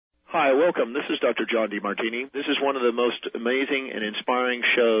Hi, welcome. This is Dr. John DeMartini. This is one of the most amazing and inspiring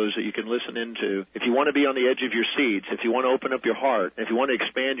shows that you can listen into. If you want to be on the edge of your seats, if you want to open up your heart, if you want to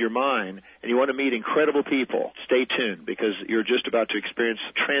expand your mind, and you want to meet incredible people, stay tuned because you're just about to experience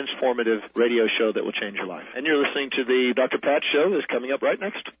a transformative radio show that will change your life. And you're listening to the Dr. Pat Show that's coming up right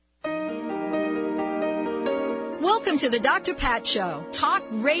next. Welcome to the Dr. Pat Show. Talk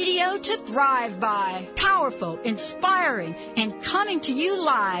radio to thrive by. Powerful, inspiring, and coming to you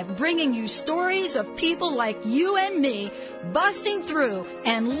live, bringing you stories of people like you and me busting through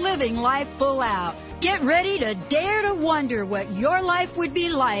and living life full out. Get ready to dare to wonder what your life would be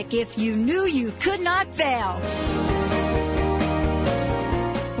like if you knew you could not fail.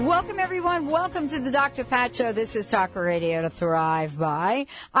 Welcome, everyone. Welcome to the Dr. Pat Show. This is Talk Radio to Thrive By.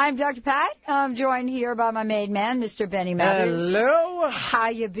 I'm Dr. Pat. I'm joined here by my maid man, Mr. Benny Mathers. Hello. How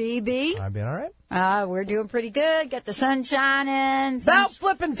you be, B? I'm doing all right. We're doing pretty good. Got the sun shining. About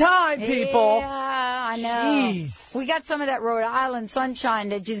flipping time, people. Yeah, I know. Jeez. We got some of that Rhode Island sunshine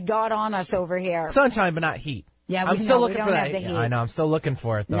that just got on us over here. Sunshine, but not heat. Yeah, I'm still looking for that. The heat. I know. I'm still looking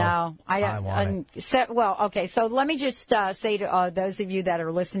for it, though. No, I want it. Well, okay. So let me just say to those of you that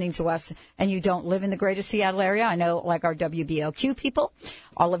are listening to us and you don't live in the greater Seattle area, I know like our WBLQ people,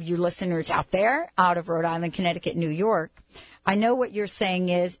 all of you listeners out there, out of Rhode Island, Connecticut, New York, I know what you're saying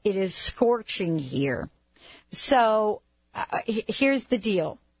is it is scorching here. So here's the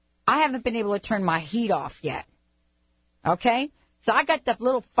deal. I haven't been able to turn my heat off yet. Okay? So I got the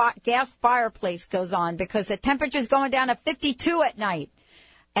little gas fireplace goes on because the temperature's going down to 52 at night.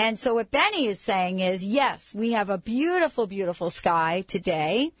 And so what Benny is saying is, yes, we have a beautiful, beautiful sky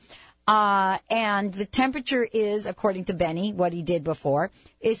today. And the temperature is, according to Benny, what he did before,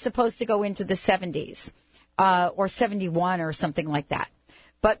 is supposed to go into the 70s, or 71 or something like that.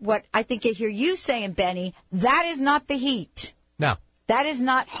 But what I think I hear you saying, Benny, that is not the heat. No. That is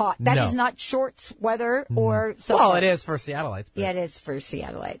not hot. That is not shorts weather or so. Well, it is for Seattleites. Yeah, it is for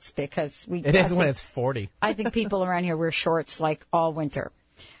Seattleites because It is when it's 40. I think people around here wear shorts like all winter.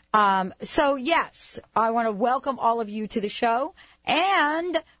 So, yes, I want to welcome all of you to the show.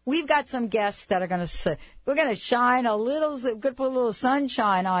 And we've got some guests that are going to, we're going to shine a little, put a little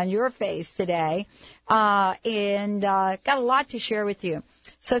sunshine on your face today. And got a lot to share with you.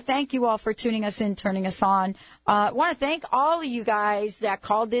 So thank you all for tuning us in, turning us on. I want to thank all of you guys that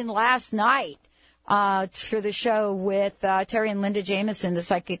called in last night for the show with Terry and Linda Jameson, the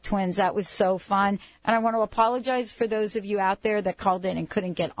Psychic Twins. That was so fun. And I want to apologize for those of you out there that called in and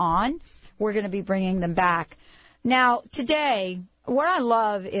couldn't get on. We're going to be bringing them back. Now, today, what I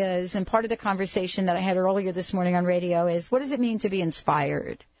love is, and part of the conversation that I had earlier this morning on radio is, what does it mean to be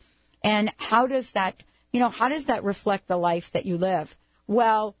inspired? And how does that, how does that reflect the life that you live?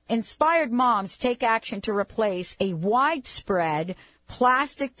 Well, inspired moms take action to replace a widespread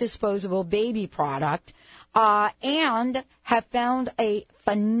plastic disposable baby product and have found a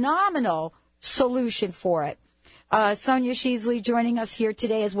phenomenal solution for it. Sonja Sheasley joining us here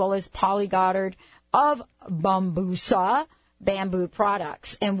today, as well as Polly Goddard of BumBoosa Bamboo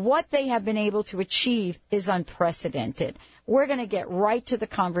products. And what they have been able to achieve is unprecedented. We're going to get right to the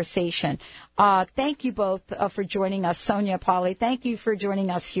conversation. Thank you both for joining us, Sonja, Polly. Thank you for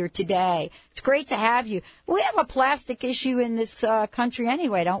joining us here today. It's great to have you. We have a plastic issue in this country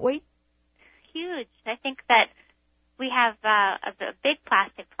anyway, don't we? Huge. I think that we have a big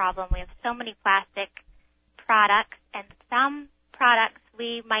plastic problem. We have so many plastic products, and some products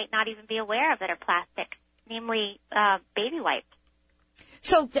we might not even be aware of that are plastic, namely baby wipes.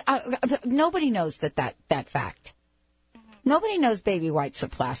 So nobody knows that fact. Nobody knows baby wipes are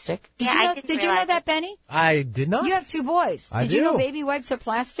plastic. Did you know that, Benny? I did not. You have two boys. Did you know baby wipes are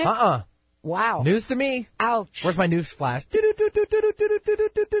plastic? Wow. News to me. Ouch. Where's my news flash? That's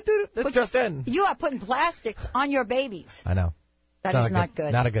just in. You are putting plastic on your babies. I know. That is not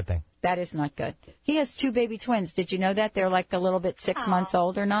good. Not a good thing. That is not good. He has two baby twins. Did you know that? They're like a little bit 6 months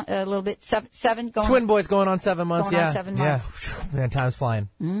old or not? A little bit seven going Twin boys going on 7 months, going on 7 months. Yeah. Man, time's flying.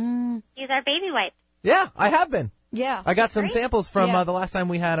 These are baby wipes. Yeah, I have been. Yeah. I got some samples from the last time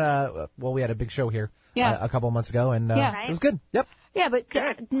we had we had a big show here a couple of months ago, and it was good. Yep. Yeah,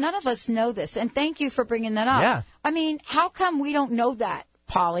 but none of us know this, and thank you for bringing that up. Yeah. I mean, how come we don't know that,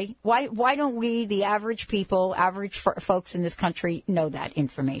 Polly? Why don't we, the average people, folks in this country, know that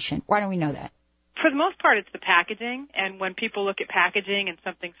information? Why don't we know that? For the most part, it's the packaging, and when people look at packaging and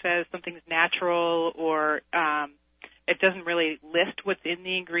something says something's natural or it doesn't really list what's in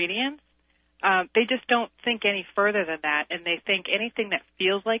the ingredients, they just don't think any further than that, and they think anything that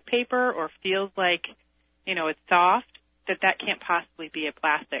feels like paper or feels like, it's soft, that can't possibly be a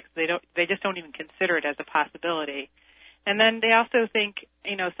plastic. They just don't even consider it as a possibility. And then they also think,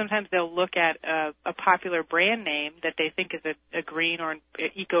 sometimes they'll look at a popular brand name that they think is a green or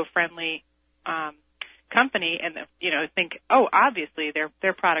eco-friendly company, and think, oh, obviously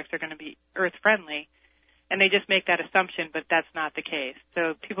their products are going to be earth-friendly, and they just make that assumption, but that's not the case.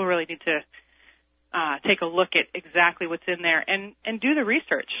 So people really need to take a look at exactly what's in there and do the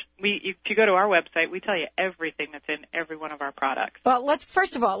research. If you go to our website, we tell you everything that's in every one of our products. Well, let's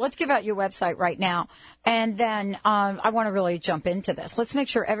give out your website right now, and then I want to really jump into this. Let's make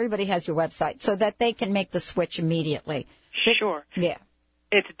sure everybody has your website so that they can make the switch immediately. Sure. Yeah.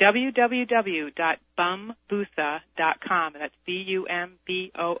 It's www.bumboosa.com, and that's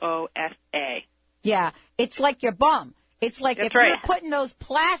BUMBOOSA. Yeah, it's like your bum. It's like that's if right. you're putting those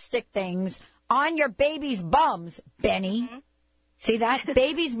plastic things on your baby's bums, Benny. Mm-hmm. See that?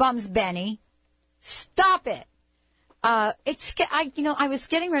 Baby's bums, Benny. Stop it. I was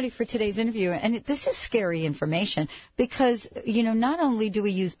getting ready for today's interview, and this is scary information because, not only do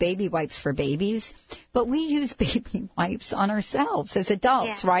we use baby wipes for babies, but we use baby wipes on ourselves as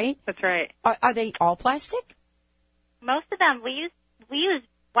adults, right? That's right. Are they all plastic? Most of them. We use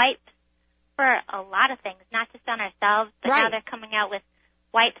wipes for a lot of things, not just on ourselves, but now they're coming out with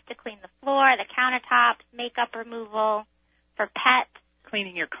wipes to clean the floor, the countertops, makeup removal, for pets.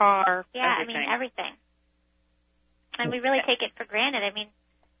 Cleaning your car. Yeah, everything. Everything. And we really take it for granted.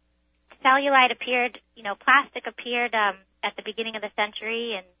 Cellulite appeared, plastic appeared at the beginning of the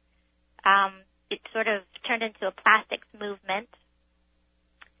century, and it sort of turned into a plastics movement.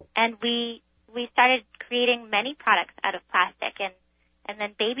 And we started creating many products out of plastic, and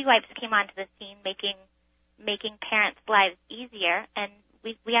then baby wipes came onto the scene, making parents' lives easier, and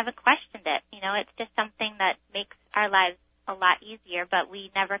we haven't questioned it. It's just something that makes our lives a lot easier, but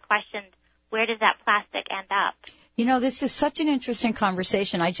we never questioned where does that plastic end up. This is such an interesting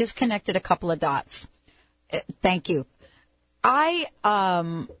conversation. I just connected a couple of dots. Thank you. I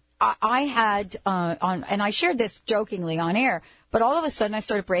had and I shared this jokingly on air, but all of a sudden I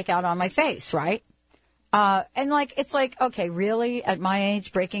started to break out on my face, right? It's like, okay, really, at my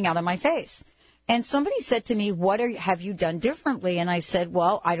age, breaking out on my face. And somebody said to me, have you done differently? And I said,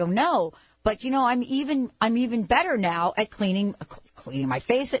 well, I don't know. But, I'm even better now at cleaning my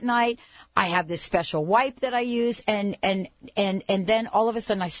face at night. I have this special wipe that I use. And then all of a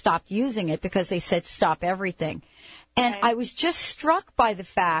sudden I stopped using it because they said stop everything. And I was just struck by the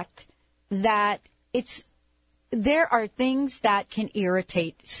fact that there are things that can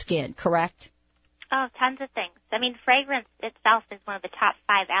irritate skin, correct? Oh, tons of things. Fragrance itself is one of the top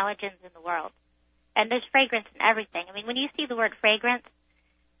 5 allergens in the world. And there's fragrance in everything. When you see the word fragrance,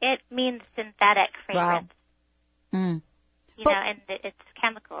 it means synthetic fragrance. Wow. And it's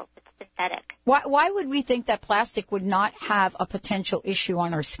chemical. It's synthetic. Why would we think that plastic would not have a potential issue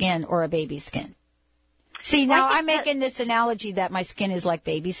on our skin or a baby's skin? See, now I'm making this analogy that my skin is like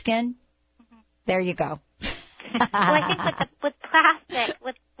baby skin. Mm-hmm. There you go. Well, I think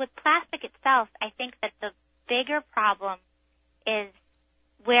with plastic itself, I think that the bigger problem is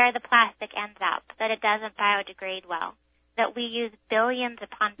where the plastic ends up, that it doesn't biodegrade well, that we use billions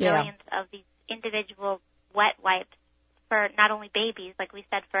upon billions of these individual wet wipes for not only babies, like we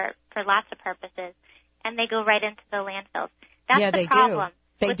said, for lots of purposes, and they go right into the landfills. That's the problem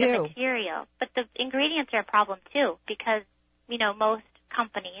with the material. But the ingredients are a problem, too, because, most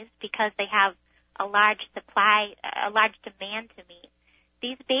companies, because they have a large supply, a large demand to meet,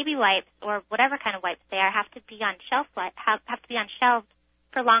 these baby wipes, or whatever kind of wipes they are, have to be on shelves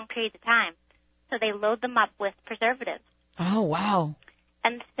for long periods of time. So they load them up with preservatives. Oh, wow.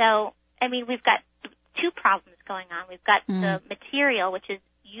 And so, we've got 2 problems going on. We've got the material, which is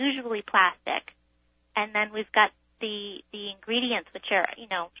usually plastic, and then we've got the ingredients, which are,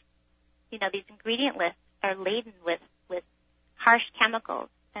 these ingredient lists are laden with harsh chemicals,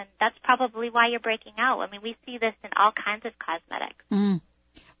 and that's probably why you're breaking out. We see this in all kinds of cosmetics. Mm.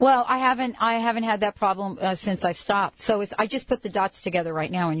 Well, I haven't had that problem since I stopped. So I just put the dots together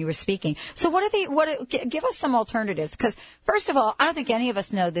right now when you were speaking. So give us some alternatives, because first of all, I don't think any of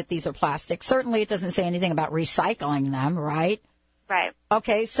us know that these are plastic. Certainly it doesn't say anything about recycling them, right? Right.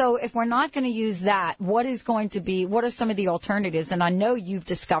 Okay, so if we're not going to use that, what are some of the alternatives? And I know you've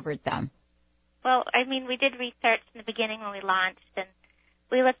discovered them. Well, we did research in the beginning when we launched, and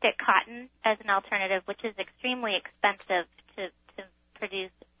we looked at cotton as an alternative, which is extremely expensive to produce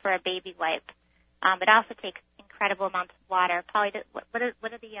for a baby wipe. It also takes incredible amounts of water. Probably, what are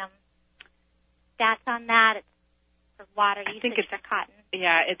the stats on that? It's for water usage for cotton.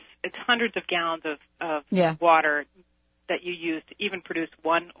 Yeah, it's hundreds of gallons of water that you use to even produce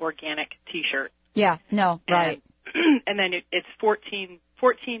one organic T-shirt. Yeah, right. And then it's 14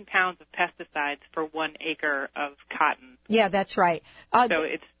 pounds of pesticides for 1 acre of cotton. Yeah, that's right.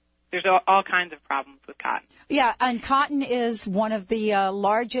 There's all kinds of problems with cotton. Yeah, and cotton is one of the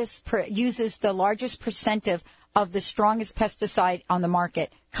uses the largest percent of the strongest pesticide on the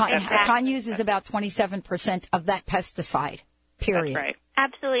market. Cotton uses about 27% of that pesticide, period. That's right.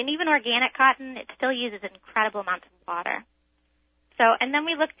 Absolutely. And even organic cotton, it still uses incredible amounts of water. So, and then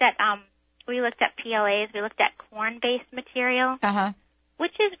we looked at PLAs, we looked at corn-based material,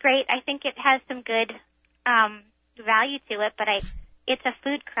 which is great. I think it has some good value to it, but it's a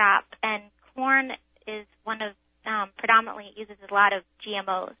food crop, and corn is one of predominantly it uses a lot of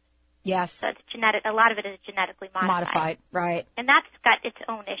GMOs. Yes. So it's genetic. A lot of it is genetically modified. Right. And that's got its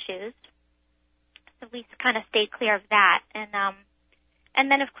own issues. So we kind of stayed clear of that. And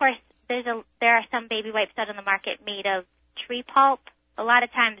then of course there are some baby wipes out on the market made of tree pulp. A lot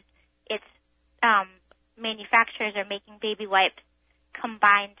of times it's manufacturers are making baby wipes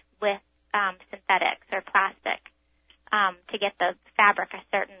combined with synthetics or plastic to get the fabric a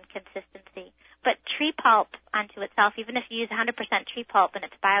certain consistency. But tree pulp unto itself, even if you use 100% tree pulp and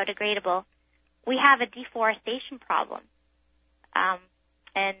it's biodegradable, we have a deforestation problem.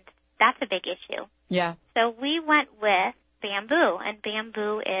 And that's a big issue. Yeah. So we went with bamboo, and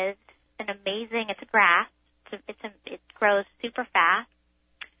bamboo is it's a grass. It grows super fast.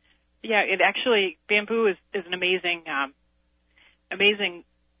 Yeah, bamboo is an amazing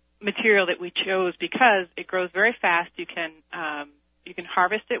material that we chose because it grows very fast. You can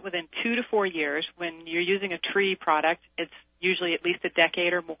harvest it within 2 to 4 years. When you're using a tree product, it's usually at least a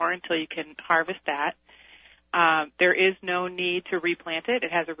decade or more until you can harvest that. There is no need to replant it.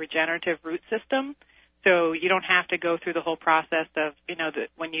 It has a regenerative root system, so you don't have to go through the whole process of,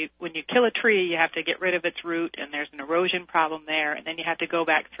 when you kill a tree, you have to get rid of its root, and there's an erosion problem there, and then you have to go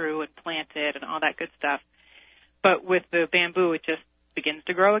back through and plant it and all that good stuff. But with the bamboo, it just begins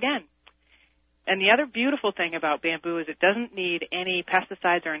to grow again. And the other beautiful thing about bamboo is it doesn't need any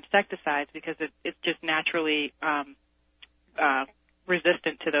pesticides or insecticides because it's just naturally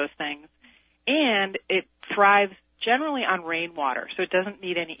resistant to those things. And it thrives generally on rainwater, so it doesn't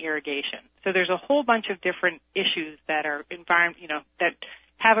need any irrigation. So there's a whole bunch of different issues that are that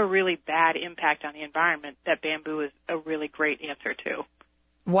have a really bad impact on the environment that bamboo is a really great answer to.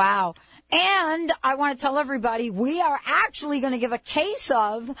 Wow. And I want to tell everybody we are actually going to give a case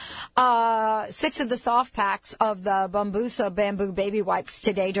of 6 of the soft packs of the BumBoosa Bamboo baby wipes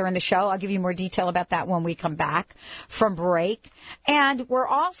today during the show. I'll give you more detail about that when we come back from break. And we're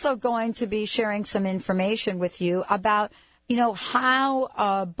also going to be sharing some information with you about,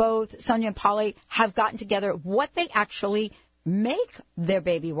 how both Sonja and Polly have gotten together, what they actually make their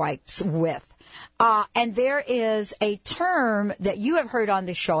baby wipes with. And there is a term that you have heard on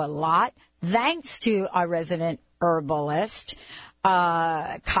this show a lot, thanks to our resident herbalist,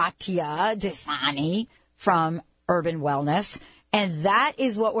 Katya Defani from Urban Wellness. And that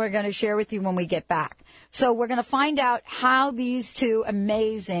is what we're going to share with you when we get back. So we're going to find out how these two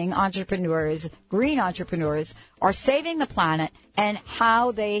amazing entrepreneurs, green entrepreneurs, are saving the planet and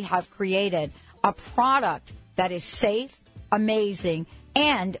how they have created a product that is safe, amazing,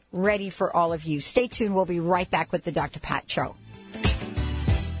 and ready for all of you. Stay tuned. We'll be right back with the Dr. Pat Show.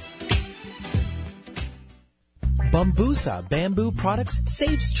 BumBoosa Bamboo Products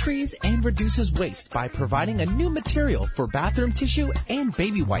saves trees and reduces waste by providing a new material for bathroom tissue and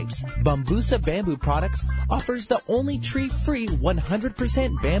baby wipes. BumBoosa Bamboo Products offers the only tree-free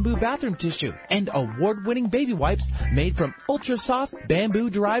 100% bamboo bathroom tissue and award-winning baby wipes made from ultra-soft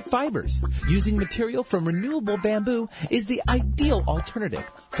bamboo-derived fibers. Using material from renewable bamboo is the ideal alternative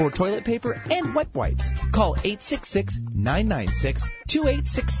for toilet paper and wet wipes. Call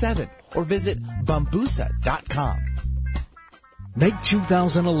 866-996-2867 or visit BumBoosa.com. Make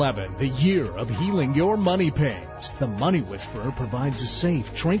 2011 the year of healing your money pains. The Money Whisperer provides a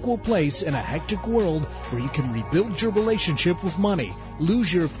safe, tranquil place in a hectic world where you can rebuild your relationship with money,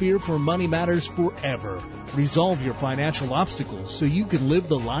 lose your fear for money matters forever, resolve your financial obstacles so you can live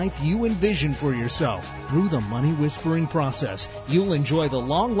the life you envision for yourself. Through the Money Whispering process, you'll enjoy the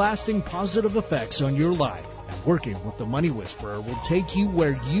long-lasting positive effects on your life. And working with the Money Whisperer will take you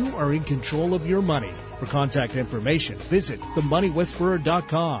where you are in control of your money. For contact information, visit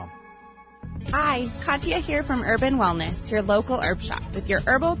themoneywhisperer.com. Hi, Katya here from Urban Wellness, your local herb shop, with your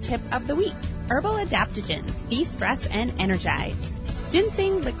herbal tip of the week. Herbal adaptogens, de-stress and energize.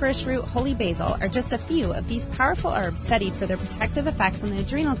 Ginseng, licorice root, holy basil are just a few of these powerful herbs studied for their protective effects on the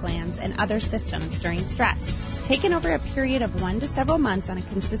adrenal glands and other systems during stress. Taken over a period of 1 to several months on a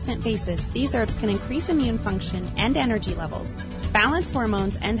consistent basis, these herbs can increase immune function and energy levels, balance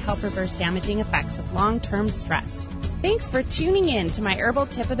hormones, and help reverse damaging effects of long-term stress. Thanks for tuning in to my herbal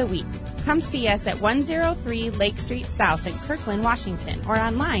tip of the week. Come see us at 103 Lake Street South in Kirkland, Washington, or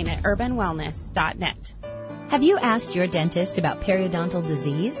online at urbanwellness.net. Have you asked your dentist about periodontal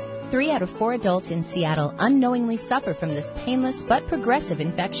disease? 3 out of 4 adults in Seattle unknowingly suffer from this painless but progressive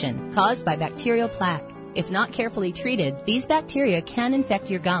infection caused by bacterial plaque. If not carefully treated, these bacteria can infect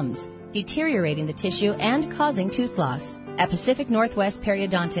your gums, deteriorating the tissue and causing tooth loss. At Pacific Northwest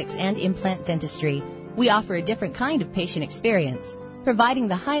Periodontics and Implant Dentistry, we offer a different kind of patient experience, providing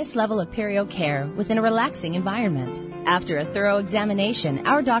the highest level of perio care within a relaxing environment. After a thorough examination,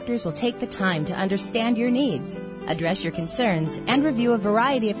 our doctors will take the time to understand your needs, address your concerns, and review a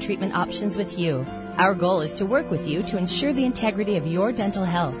variety of treatment options with you. Our goal is to work with you to ensure the integrity of your dental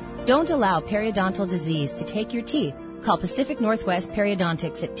health. Don't allow periodontal disease to take your teeth. Call Pacific Northwest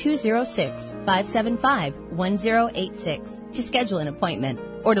Periodontics at 206-575-1086 to schedule an appointment.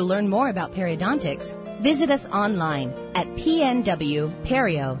 Or to learn more about periodontics, visit us online at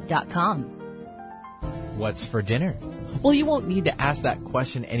pnwperio.com. What's for dinner? Well, you won't need to ask that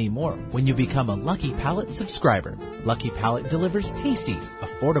question anymore when you become a Lucky Palette subscriber. Lucky Palette delivers tasty,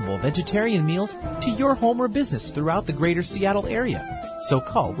 affordable vegetarian meals to your home or business throughout the greater Seattle area. So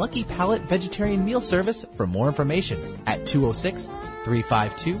call Lucky Palette Vegetarian Meal Service for more information at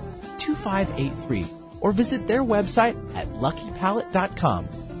 206-352-2583 or visit their website at luckypalette.com.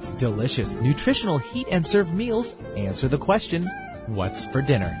 Delicious, nutritional heat and serve meals answer the question, what's for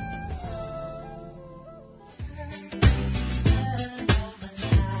dinner?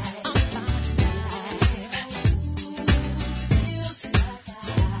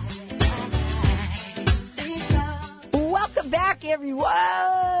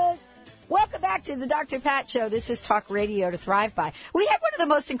 Everyone, welcome back to the Dr. Pat Show. This is Talk Radio to Thrive By. We had one of the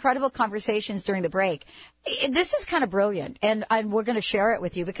most incredible conversations during the break. This is kind of brilliant, and we're going to share it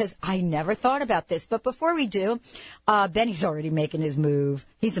with you because I never thought about this. But before we do, Benny's already making his move.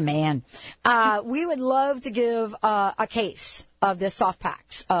 He's a man. We would love to give a case of the soft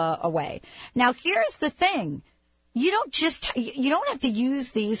packs away. Now, here's the thing. You don't have to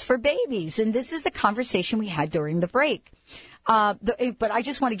use these for babies, and this is the conversation we had during the break. But I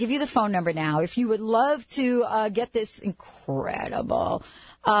just want to give you the phone number now. If you would love to get this incredible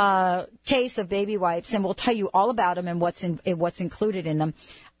case of baby wipes, and we'll tell you all about them and what's included in them.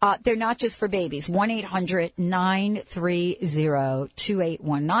 They're not just for babies.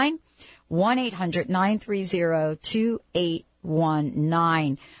 1-800-930-2819.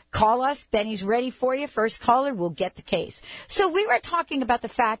 1-800-930-2819. Call us. Benny's ready for you. First caller will get the case. So we were talking about the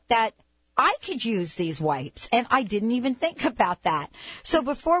fact that I could use these wipes, and I didn't even think about that. So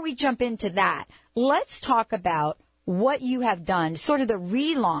before we jump into that, let's talk about what you have done, sort of the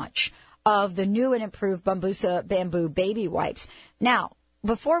relaunch of the new and improved BumBoosa Bamboo baby wipes. Now,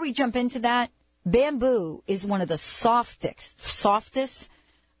 before we jump into that, bamboo is one of the softest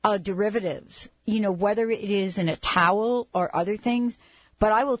derivatives, whether it is in a towel or other things.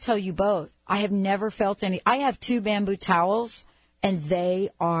 But I will tell you both, I have never felt any. I have 2 bamboo towels, and they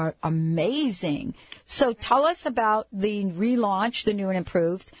are amazing. So tell us about the relaunch, the new and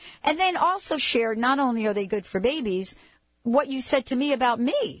improved, and then also share, not only are they good for babies, what you said to me about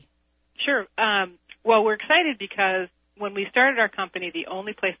me. Sure. Well, we're excited because when we started our company, the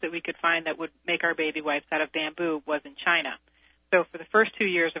only place that we could find that would make our baby wipes out of bamboo was in China. So for the first 2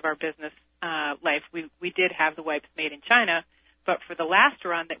 years of our business life, we did have the wipes made in China. But for the last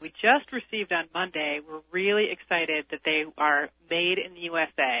run that we just received on Monday, we're really excited that they are made in the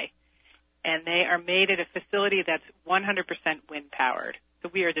USA, and they are made at a facility that's 100% wind powered. So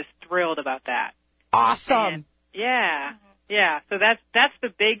we are just thrilled about that. Awesome. And yeah. So that's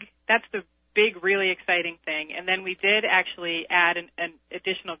the big really exciting thing. And then we did actually add an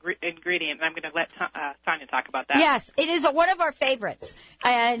additional ingredient, and I'm going to let Sonja talk about that. Yes, it is one of our favorites.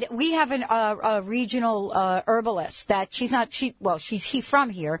 And we have a regional herbalist that she's from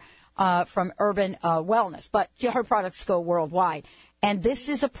here, from Urban Wellness, but her products go worldwide. And this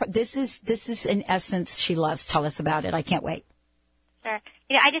is in essence she loves. Tell us about it. I can't wait. Sure.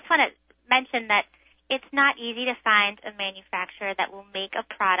 I just want to mention that it's not easy to find a manufacturer that will make a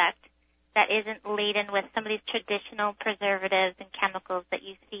product that isn't laden with some of these traditional preservatives and chemicals that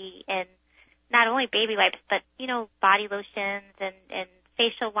you see in not only baby wipes, but, body lotions and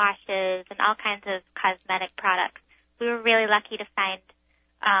facial washes and all kinds of cosmetic products. We were really lucky to find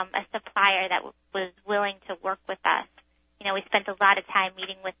a supplier that was willing to work with us. We spent a lot of time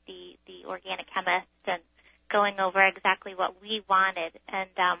meeting with the organic chemist and going over exactly what we wanted, and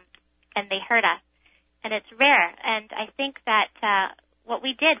they heard us. And it's rare. And I think that what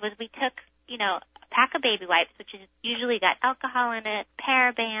we did was we took, a pack of baby wipes, which is usually got alcohol in it,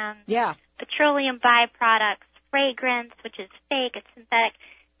 parabens, petroleum byproducts, fragrance, which is fake, it's synthetic,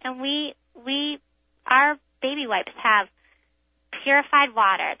 and we our baby wipes have purified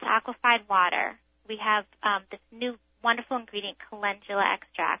water. It's aquafied water. We have this new wonderful ingredient, calendula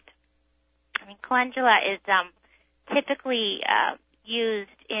extract. I mean, calendula is typically used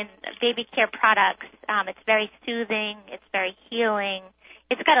in baby care products. It's very soothing. It's very healing.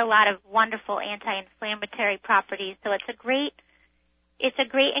 It's got a lot of wonderful anti-inflammatory properties. So it's a great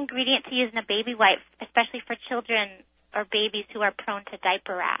ingredient to use in a baby wipe, especially for children or babies who are prone to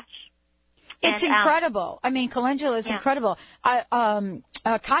diaper rash. It's incredible. I mean, calendula is incredible.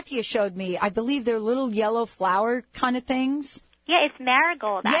 Katya showed me, I believe they're little yellow flower kind of things. Yeah, it's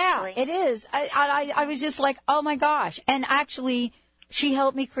marigold, actually. Yeah, it is. I was just like, oh, my gosh. And actually, she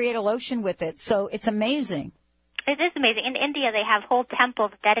helped me create a lotion with it, so it's amazing. It is amazing. In India, they have whole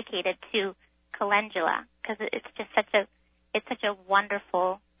temples dedicated to calendula because it's just such a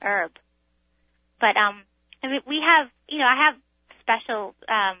wonderful herb. But I mean, we have, I have special.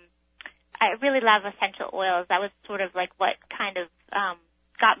 I really love essential oils. That was sort of like what kind of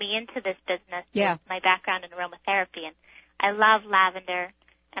got me into this business. Yeah. With my background in aromatherapy, and I love lavender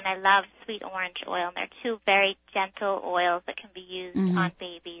and I love sweet orange oil. And they're two very gentle oils that can be used on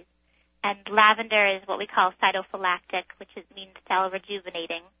babies. And lavender is what we call cytophylactic, which means cell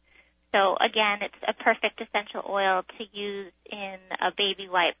rejuvenating. So again, it's a perfect essential oil to use in a baby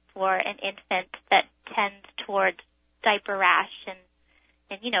wipe for an infant that tends towards diaper rash and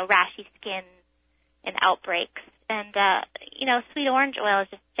rashy skin and outbreaks. And, sweet orange oil is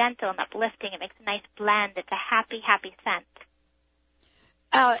just gentle and uplifting. It makes a nice blend. It's a happy, happy scent.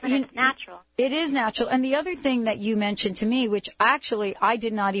 And it's natural. It is natural. And the other thing that you mentioned to me, which actually I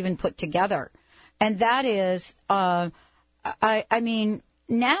did not even put together, and that is, I mean,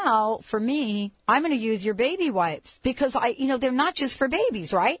 now for me, I'm going to use your baby wipes because they're not just for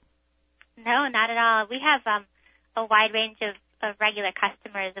babies, right? No, not at all. We have a wide range of regular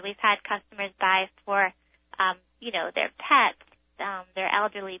customers. We've had customers buy for, their pets, their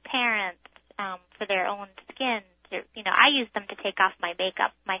elderly parents, for their own skin. I use them to take off my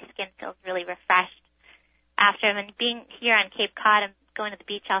makeup. My skin feels really refreshed after them. And being here on Cape Cod and going to the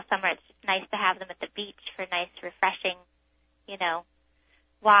beach all summer, it's just nice to have them at the beach for a nice, refreshing,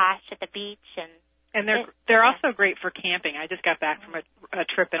 wash at the beach. And they're also great for camping. I just got back from a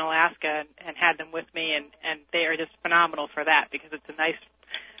trip in Alaska and had them with me, and they are just phenomenal for that because it's a nice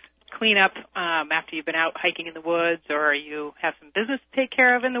cleanup after you've been out hiking in the woods or you have some business to take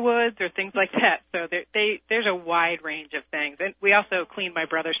care of in the woods or things like that. So there's a wide range of things. And we also cleaned my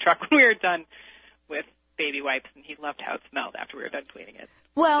brother's truck when we were done with baby wipes, and he loved how it smelled after we were done cleaning it.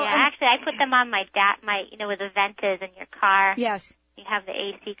 Well, actually, I put them on my where the vent is in your car. Yes. You have the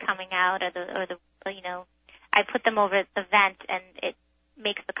AC coming out, or the I put them over the vent, and it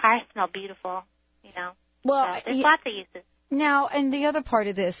makes the car smell beautiful. Well, so there's lots of uses. Now, and the other part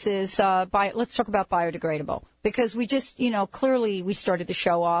of this is, let's talk about biodegradable, because we just, clearly we started the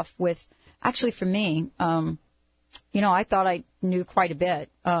show off with, actually for me, I thought I knew quite a bit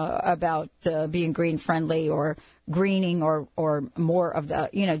about being green friendly or greening or more of the,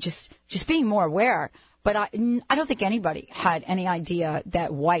 just being more aware. But I don't think anybody had any idea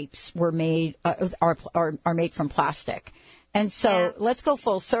that wipes were made, are made from plastic. And so let's go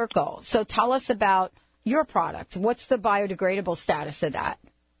full circle. So tell us about your product. What's the biodegradable status of that?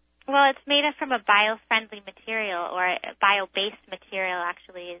 Well, it's made from a bio-friendly material, or a bio-based material,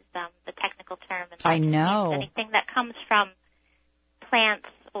 actually, is the technical term. I know. Anything that comes from plants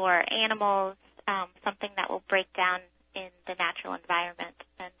or animals, something that will break down in the natural environment.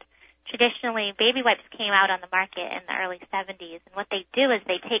 And traditionally, baby wipes came out on the market in the early 70s, and what they do is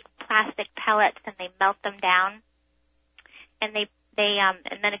they take plastic pellets and they melt them down, and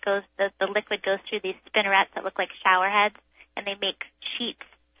and then it goes, the liquid goes through these spinnerets that look like shower heads, and they make sheets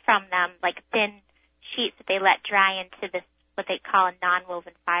from them, like thin sheets that they let dry into this, what they call a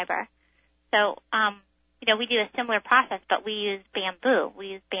non-woven fiber. So, we do a similar process, but we use bamboo. We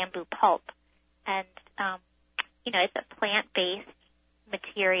use bamboo pulp. And, it's a plant-based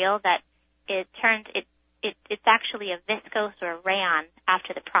material that it's actually a viscose or a rayon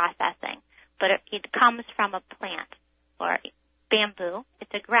after the processing, but it comes from a plant or bamboo.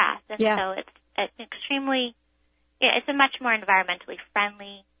 It's a grass, and so it's extremely, it's a much more environmentally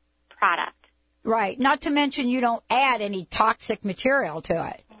friendly product. Right. Not to mention you don't add any toxic material to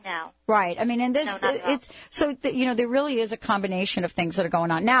it. No. Right. I mean, and this, there really is a combination of things that are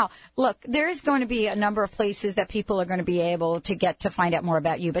going on. Now, look, there is going to be a number of places that people are going to be able to get to find out more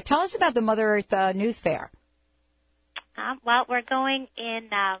about you. But tell us about the Mother Earth News Fair. Well, we're going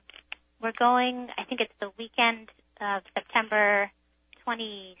I think it's the weekend of September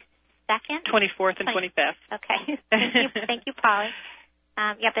 22nd? 24th and 25th. Okay. Thank you, Polly.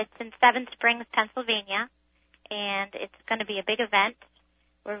 Yep, it's in Seven Springs, Pennsylvania, and it's going to be a big event.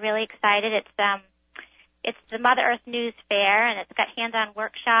 We're really excited. It's the Mother Earth News Fair, and it's got hands-on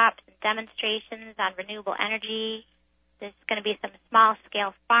workshops and demonstrations on renewable energy. There's going to be some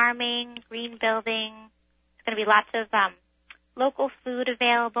small-scale farming, green building. There's going to be lots of local food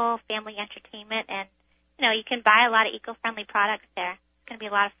available, family entertainment, and, you can buy a lot of eco-friendly products there. It's going to be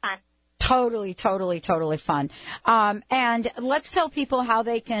a lot of fun. Totally fun. And let's tell people how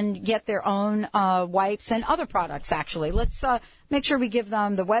they can get their own wipes and other products, actually. Let's make sure we give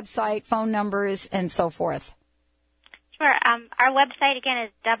them the website, phone numbers, and so forth. Sure. Our website, again,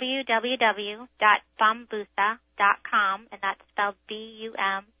 is www.BumBoosa.com, and that's spelled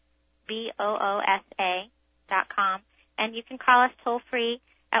BumBoosa.com. And you can call us toll-free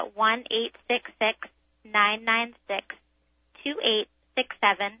at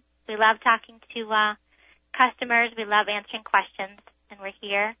 1-866-996-2867. We love talking to customers. We love answering questions, and we're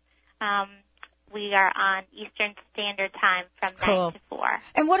here. We are on Eastern Standard Time from 9 to 4.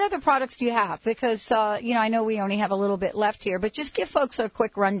 And what other products do you have? Because, I know we only have a little bit left here, but just give folks a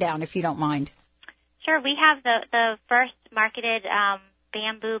quick rundown if you don't mind. Sure. We have the first marketed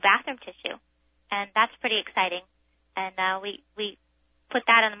bamboo bathroom tissue, and that's pretty exciting. And we put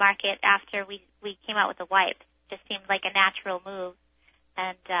that on the market after we came out with the wipes. It just seemed like a natural move.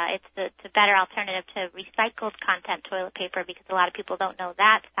 And it's a better alternative to recycled content toilet paper because a lot of people don't know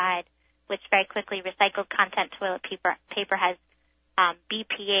that side, which very quickly recycled content toilet paper has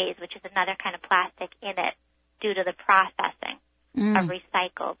BPAs, which is another kind of plastic in it due to the processing of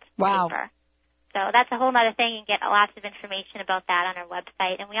recycled paper. So that's a whole other thing. You can get lots of information about that on our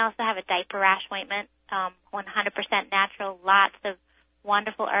website. And we also have a diaper rash ointment, 100% natural, lots of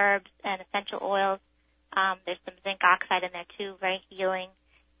wonderful herbs and essential oils. There's some zinc oxide in there, too, very healing.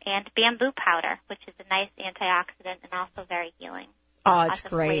 And bamboo powder, which is a nice antioxidant and also very healing. Oh, it's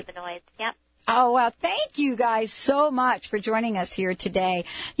great. Flavonoids, yep. Oh, well, thank you guys so much for joining us here today.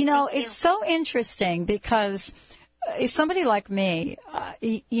 It's so interesting because somebody like me,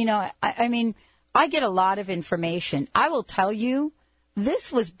 I get a lot of information. I will tell you,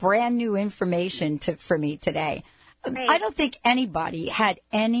 this was brand new information for me today. Great. I don't think anybody had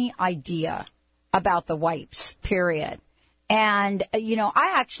any idea about the wipes, period. And,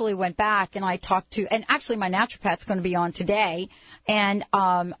 I actually went back and I talked to, and actually my naturopath's going to be on today. And,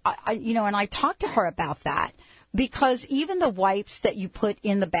 and I talked to her about that because even the wipes that you put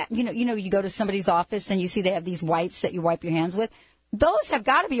in the back, you go to somebody's office and you see they have these wipes that you wipe your hands with. Those have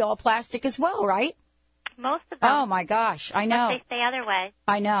got to be all plastic as well, right? Most of them. Oh, my gosh. I know. Unless they say otherwise.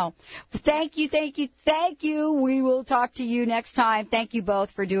 I know. Thank you. We will talk to you next time. Thank you both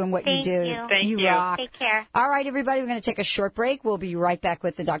for doing what you do. Thank you. You rock. Take care. All right, everybody. We're going to take a short break. We'll be right back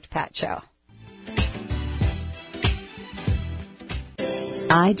with the Dr. Pat Show.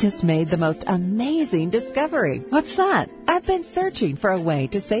 I just made the most amazing discovery. What's that? I've been searching for a way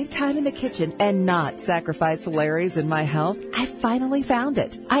to save time in the kitchen and not sacrifice calories in my health. I finally found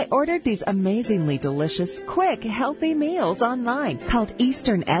it. I ordered these amazingly delicious, quick, healthy meals online called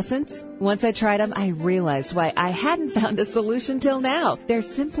Eastern Essence. Once I tried them, I realized why I hadn't found a solution till now.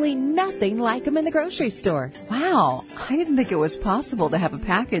 There's simply nothing like them in the grocery store. Wow, I didn't think it was possible to have a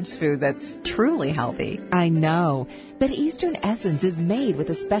packaged food that's truly healthy. I know, but Eastern Essence is made with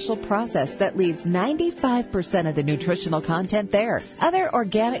a special process that leaves 95% of the nutritional content there. Other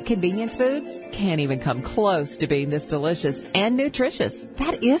organic convenience foods can't even come close to being this delicious and nutritious.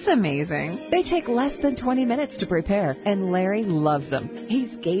 That is amazing. They take less than 20 minutes to prepare, and Larry loves them.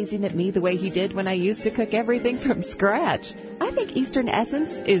 He's gazing at me the way he did when I used to cook everything from scratch. I think Eastern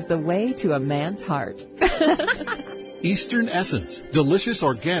Essence is the way to a man's heart. Eastern Essence, delicious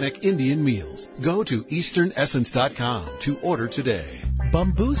organic Indian meals. Go to easternessence.com to order today.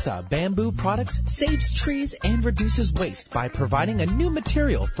 BumBoosa Bamboo Products saves trees and reduces waste by providing a new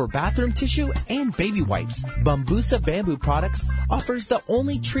material for bathroom tissue and baby wipes. BumBoosa Bamboo Products offers the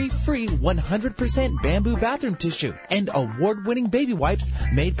only tree-free 100% bamboo bathroom tissue and award-winning baby wipes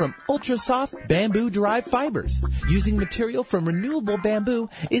made from ultra-soft bamboo-derived fibers. Using material from renewable bamboo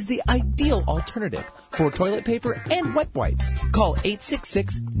is the ideal alternative for toilet paper and wet wipes. Call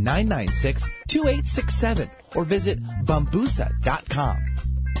 866-996-2867 or visit BumBoosa.com.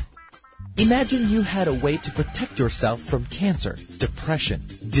 Imagine you had a way to protect yourself from cancer, depression,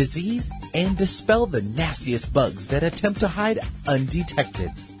 disease, and dispel the nastiest bugs that attempt to hide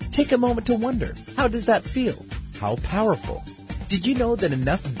undetected. Take a moment to wonder, how does that feel? How powerful? Did you know that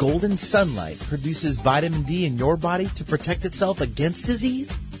enough golden sunlight produces vitamin D in your body to protect itself against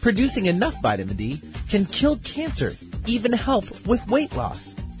disease? Producing enough vitamin D can kill cancer, even help with weight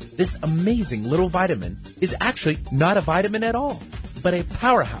loss. This amazing little vitamin is actually not a vitamin at all. but a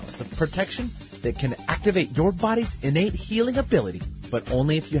powerhouse of protection that can activate your body's innate healing ability, but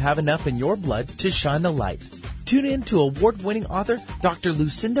only if you have enough in your blood to shine the light. Tune in to award-winning author Dr.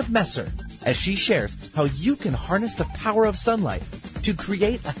 Lucinda Messer as she shares how you can harness the power of sunlight to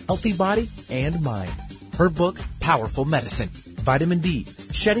create a healthy body and mind. Her book, Powerful Medicine, Vitamin D,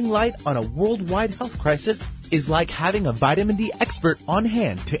 Shedding Light on a Worldwide Health Crisis, is like having a vitamin D expert on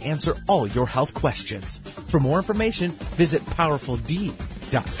hand to answer all your health questions. For more information, visit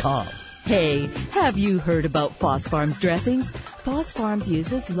PowerfulD.com. Hey, have you heard about Foss Farms dressings? Foss Farms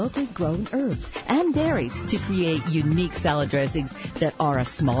uses locally grown herbs and berries to create unique salad dressings that are a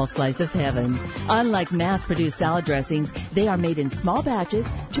small slice of heaven. Unlike mass-produced salad dressings, they are made in small batches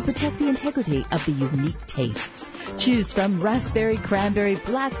to protect the integrity of the unique tastes. Choose from raspberry, cranberry,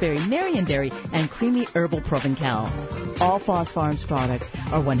 blackberry, marionberry, and creamy herbal Provencal. All Foss Farms products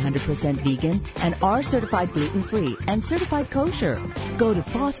are 100% vegan and are certified gluten-free and certified kosher. Go to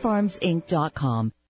FossFarmsInc.com